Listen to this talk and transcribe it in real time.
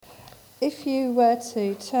If you were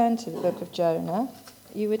to turn to the book of Jonah,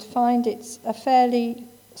 you would find it's a fairly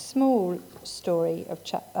small story.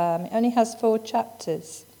 It only has 4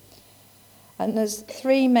 chapters. And there's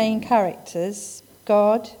 3 main characters: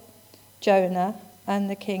 God, Jonah, and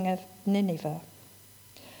the king of Nineveh.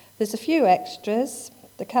 There's a few extras: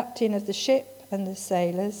 the captain of the ship and the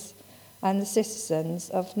sailors and the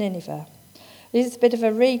citizens of Nineveh. This is a bit of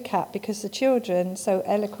a recap because the children so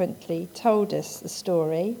eloquently told us the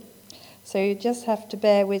story. So you just have to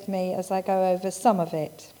bear with me as I go over some of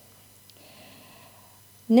it.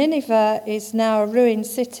 Nineveh is now a ruined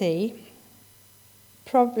city,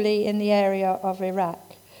 probably in the area of Iraq.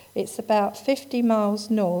 It's about 50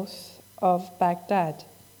 miles north of Baghdad,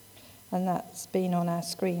 and that's been on our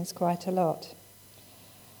screens quite a lot.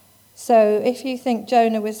 So if you think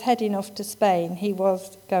Jonah was heading off to Spain, he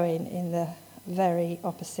was going in the very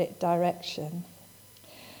opposite direction.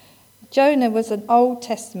 Jonah was an Old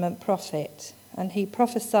Testament prophet, and he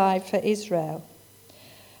prophesied for Israel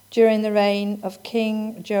during the reign of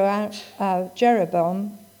King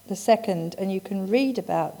Jeroboam II, and you can read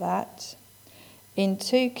about that in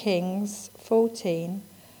 2 Kings 14,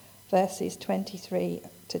 verses 23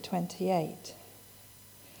 to 28.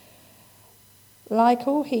 Like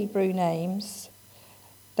all Hebrew names,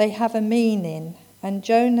 they have a meaning, and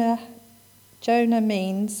Jonah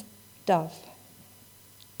means dove.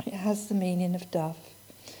 It has the meaning of dove.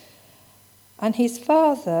 And his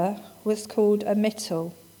father was called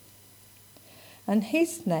Amittai, and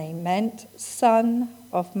his name meant son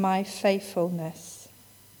of my faithfulness.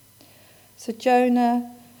 So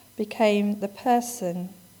Jonah became the person,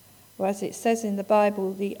 or as it says in the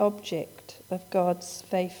Bible, the object of God's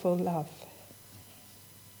faithful love.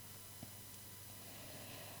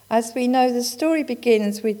 As we know, the story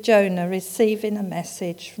begins with Jonah receiving a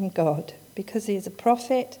message from God. Because he is a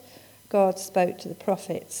prophet, God spoke to the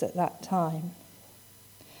prophets at that time.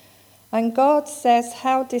 And God says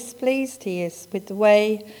how displeased he is with the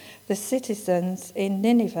way the citizens in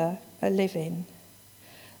Nineveh are living.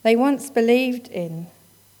 They once believed in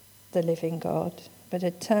the living God, but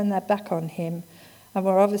had turned their back on him and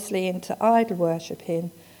were obviously into idol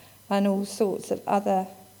worshipping and all sorts of other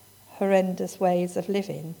horrendous ways of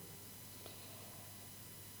living.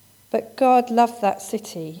 But God loved that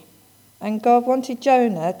city. And God wanted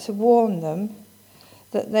Jonah to warn them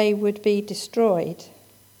that they would be destroyed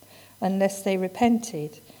unless they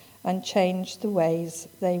repented and changed the ways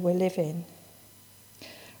they were living.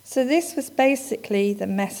 So this was basically the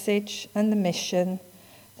message and the mission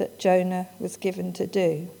that Jonah was given to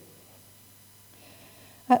do.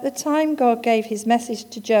 At the time God gave his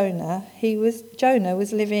message to Jonah, Jonah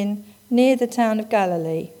was living near the town of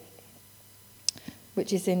Galilee,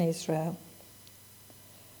 which is in Israel.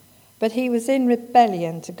 But he was in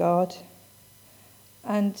rebellion to God,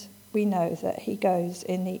 and we know that he goes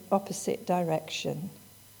in the opposite direction.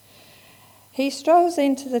 He strolls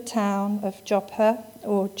into the town of Joppa,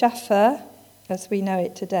 or Jaffa, as we know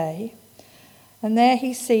it today, and there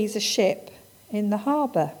he sees a ship in the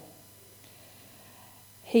harbour.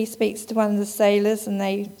 He speaks to one of the sailors, and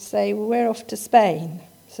they say, well, we're off to Spain.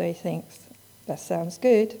 So he thinks, that sounds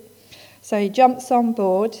good. So he jumps on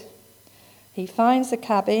board, he finds a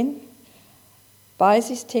cabin, buys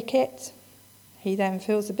his ticket. He then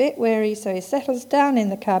feels a bit weary, so he settles down in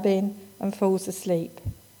the cabin and falls asleep.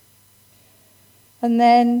 And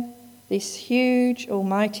then this huge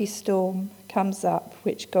almighty storm comes up,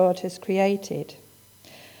 which God has created.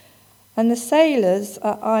 And the sailors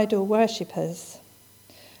are idol worshippers.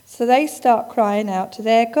 So they start crying out to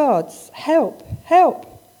their gods, help, help.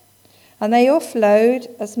 And they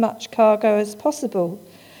offload as much cargo as possible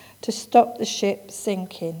to stop the ship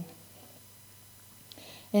sinking.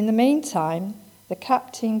 In the meantime, the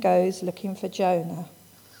captain goes looking for Jonah.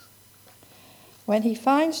 When he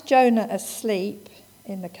finds Jonah asleep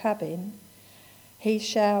in the cabin, he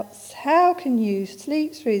shouts, how can you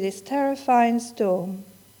sleep through this terrifying storm?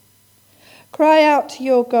 Cry out to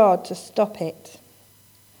your God to stop it.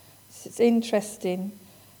 It's interesting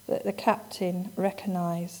that the captain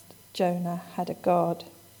recognised Jonah had a God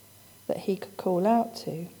that he could call out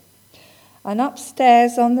to. And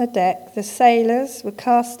upstairs on the deck, the sailors were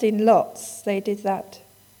casting lots. They did that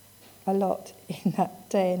a lot in that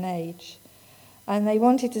day and age. And they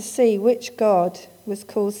wanted to see which god was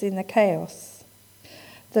causing the chaos.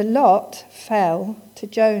 The lot fell to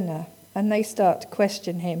Jonah, and they start to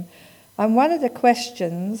question him. And one of the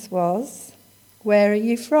questions was, where are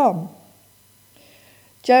you from?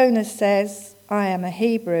 Jonah says, I am a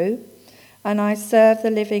Hebrew, and I serve the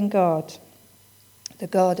living God, the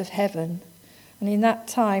God of heaven. And in that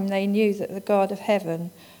time they knew that the God of heaven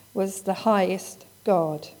was the highest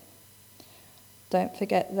God. Don't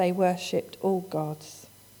forget they worshipped all gods.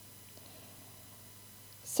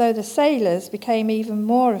 So the sailors became even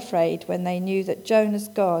more afraid when they knew that Jonah's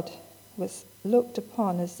God was looked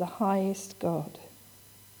upon as the highest God.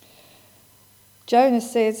 Jonah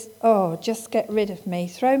says, "Oh, just get rid of me,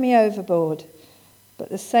 throw me overboard." But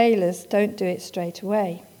the sailors don't do it straight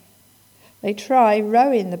away. They try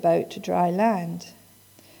rowing the boat to dry land,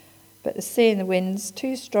 but the sea and the wind's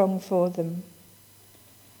too strong for them.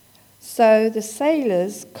 So the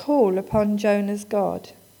sailors call upon Jonah's God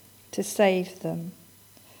to save them,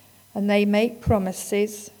 and they make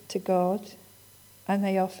promises to God, and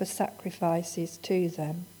they offer sacrifices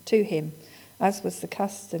to him, as was the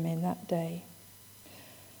custom in that day.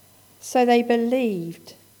 So they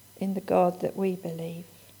believed in the God that we believe.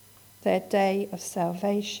 Their day of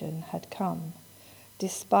salvation had come.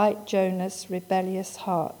 Despite Jonah's rebellious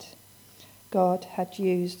heart, God had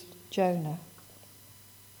used Jonah.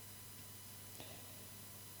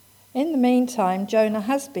 In the meantime, Jonah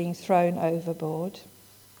has been thrown overboard,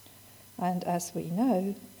 and as we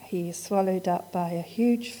know, he is swallowed up by a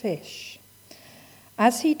huge fish.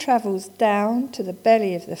 As he travels down to the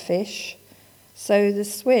belly of the fish, so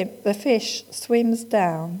the fish swims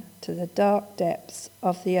down to the dark depths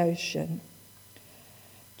of the ocean.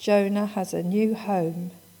 Jonah has a new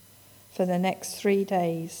home for the next 3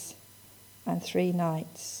 days and 3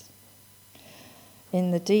 nights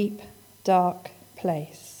in the deep, dark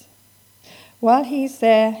place. While he's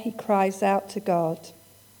there, he cries out to God.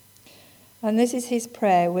 And this is his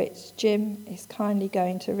prayer, which Jim is kindly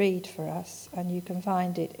going to read for us, and you can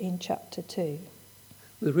find it in chapter 2.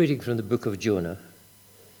 We're reading from the book of Jonah,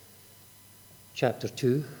 chapter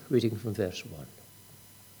 2, reading from verse 1.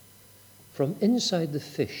 From inside the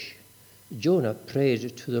fish, Jonah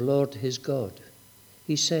prayed to the Lord his God.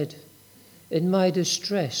 He said, "In my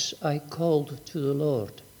distress I called to the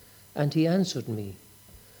Lord, and he answered me.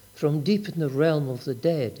 From deep in the realm of the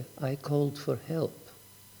dead I called for help,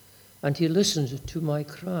 and he listened to my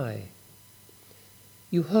cry.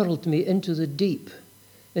 You hurled me into the deep,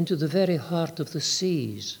 into the very heart of the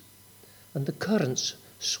seas, and the currents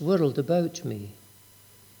swirled about me.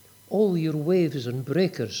 All your waves and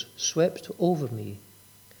breakers swept over me.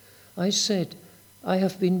 I said, I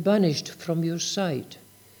have been banished from your sight,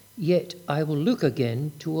 yet I will look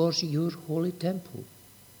again towards your holy temple.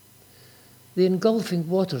 The engulfing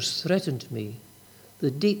waters threatened me,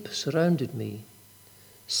 the deep surrounded me.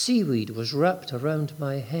 Seaweed was wrapped around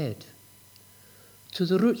my head. To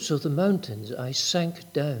the roots of the mountains I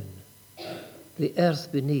sank down. The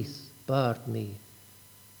earth beneath barred me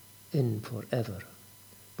in forever.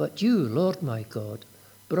 But you, Lord my God,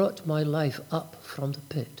 brought my life up from the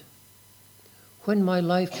pit. When my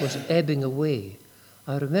life was ebbing away,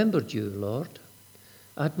 I remembered you, Lord,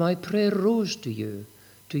 and my prayer rose to you,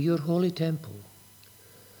 to your holy temple.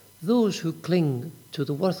 Those who cling to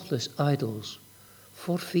the worthless idols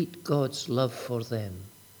forfeit God's love for them.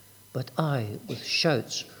 But I, with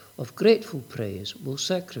shouts of grateful praise, will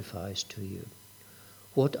sacrifice to you.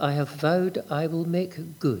 What I have vowed I will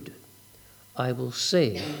make good. I will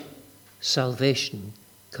say, salvation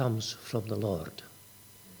comes from the Lord.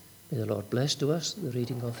 May the Lord bless to us the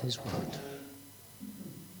reading of his word.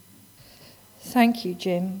 Thank you,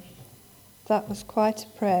 Jim. That was quite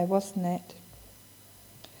a prayer, wasn't it?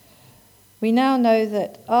 We now know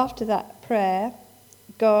that after that prayer,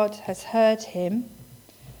 God has heard him,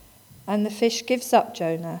 and the fish gives up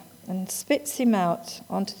Jonah and spits him out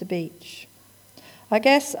onto the beach. I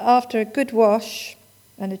guess after a good wash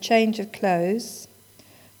and a change of clothes,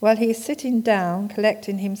 while he is sitting down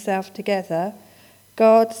collecting himself together,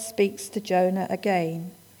 God speaks to Jonah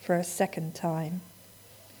again for a second time.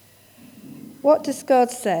 What does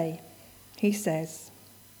God say? He says,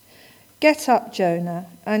 "Get up, Jonah,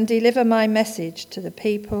 and deliver my message to the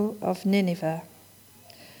people of Nineveh."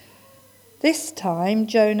 This time,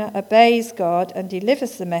 Jonah obeys God and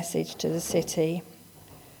delivers the message to the city.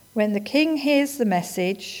 When the king hears the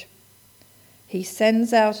message, he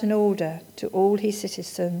sends out an order to all his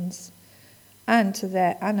citizens and to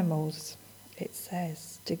their animals, it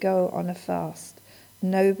says, to go on a fast.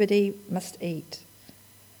 Nobody must eat,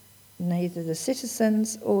 neither the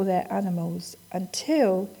citizens or their animals,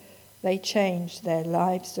 until they change their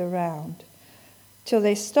lives around, till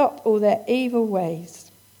they stop all their evil ways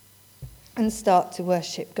and start to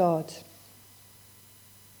worship God.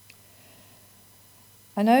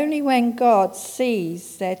 And only when God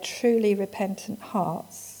sees their truly repentant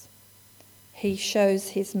hearts, he shows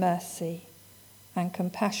his mercy and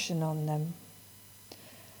compassion on them.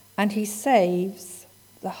 And he saves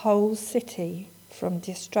the whole city from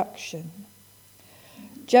destruction.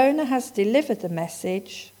 Jonah has delivered the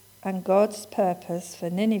message, and God's purpose for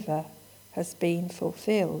Nineveh has been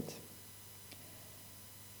fulfilled.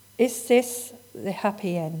 Is this the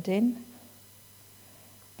happy ending?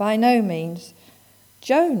 By no means.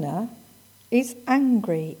 Jonah is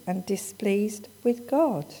angry and displeased with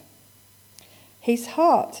God. His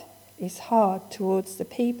heart is hard towards the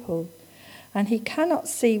people, and he cannot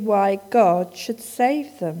see why God should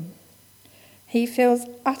save them. He feels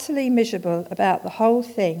utterly miserable about the whole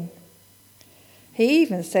thing. He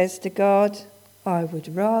even says to God, "I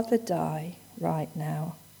would rather die right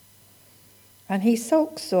now." And he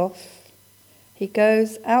sulks off. He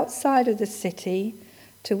goes outside of the city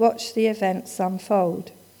to watch the events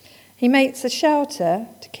unfold. He makes a shelter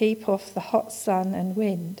to keep off the hot sun and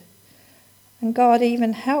wind. And God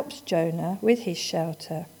even helps Jonah with his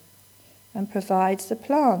shelter and provides a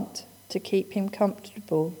plant to keep him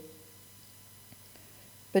comfortable.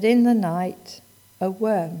 But in the night, a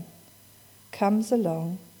worm comes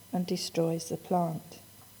along and destroys the plant.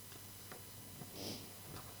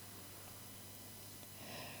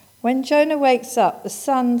 When Jonah wakes up, the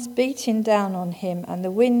sun's beating down on him and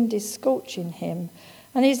the wind is scorching him,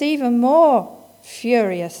 and he's even more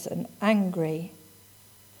furious and angry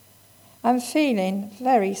and feeling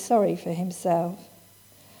very sorry for himself.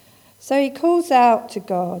 So he calls out to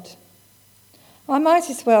God, "I might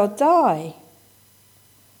as well die."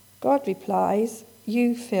 God replies,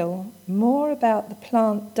 "You feel more about the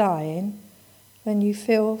plant dying than you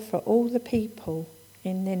feel for all the people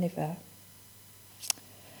in Nineveh."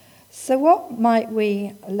 So what might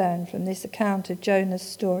we learn from this account of Jonah's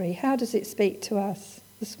story? How does it speak to us?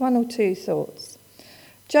 There's one or two thoughts.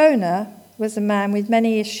 Jonah was a man with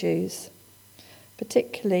many issues,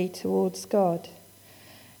 particularly towards God.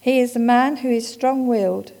 He is a man who is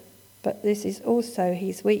strong-willed, but this is also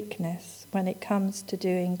his weakness when it comes to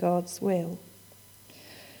doing God's will.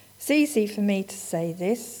 It's easy for me to say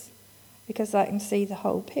this because I can see the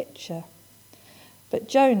whole picture. But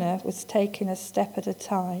Jonah was taking a step at a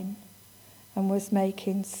time and was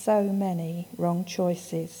making so many wrong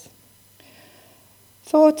choices.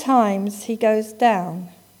 4 times he goes down.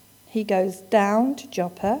 He goes down to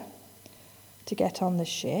Joppa to get on the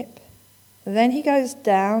ship. Then he goes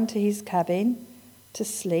down to his cabin to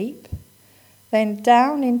sleep. Then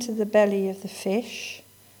down into the belly of the fish.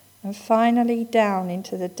 And finally down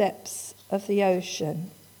into the depths of the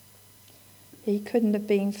ocean. He couldn't have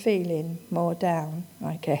been feeling more down,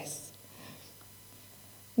 I guess.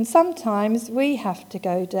 And sometimes we have to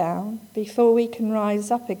go down before we can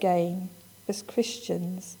rise up again as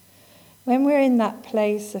Christians. When we're in that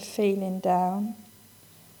place of feeling down,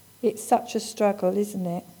 it's such a struggle, isn't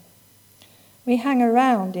it? We hang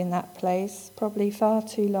around in that place probably far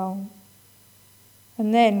too long.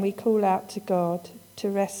 And then we call out to God to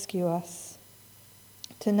rescue us,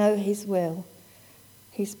 to know his will,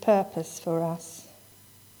 his purpose for us.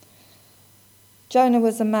 Jonah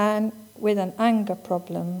was a man with an anger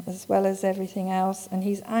problem as well as everything else, and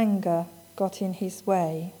his anger got in his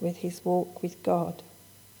way with his walk with God.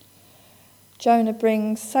 Jonah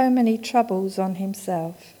brings so many troubles on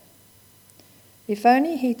himself. If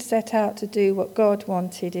only he'd set out to do what God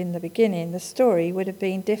wanted in the beginning, the story would have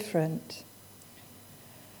been different.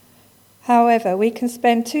 However, we can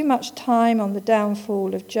spend too much time on the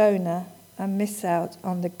downfall of Jonah and miss out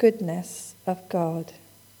on the goodness of God.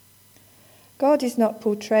 God is not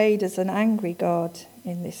portrayed as an angry God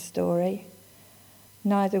in this story,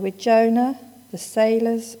 neither with Jonah, the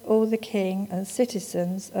sailors, or the king and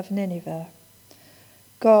citizens of Nineveh.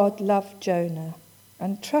 God loved Jonah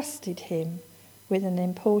and trusted him with an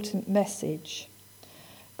important message.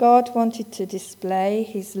 God wanted to display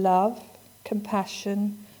his love,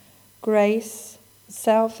 compassion, grace,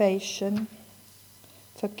 salvation,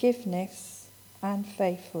 forgiveness, and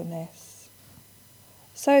faithfulness.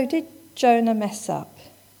 So did Jonah mess up?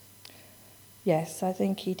 Yes, I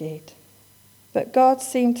think he did. But God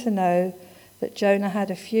seemed to know that Jonah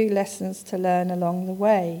had a few lessons to learn along the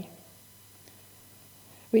way.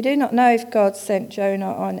 We do not know if God sent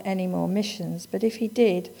Jonah on any more missions, but if he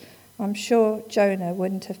did, I'm sure Jonah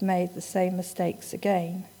wouldn't have made the same mistakes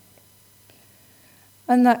again.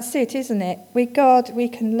 And that's it, isn't it? With God, we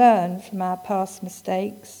can learn from our past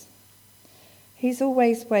mistakes. He's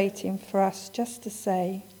always waiting for us just to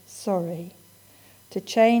say sorry, to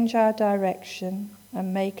change our direction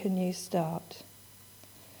and make a new start.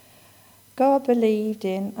 God believed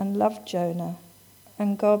in and loved Jonah,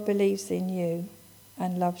 and God believes in you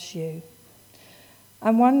and loves you.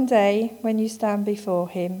 And one day, when you stand before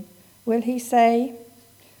him, will he say,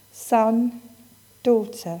 "Son,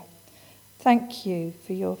 daughter, thank you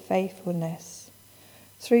for your faithfulness.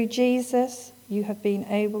 Through Jesus, you have been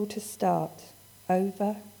able to start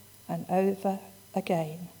over and over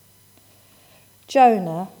again.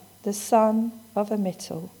 Jonah, the son of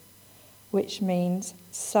Amittai, which means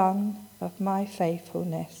son of my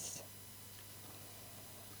faithfulness.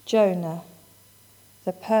 Jonah,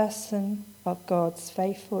 the person of God's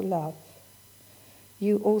faithful love.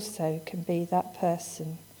 You also can be that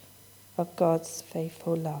person of God's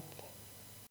faithful love.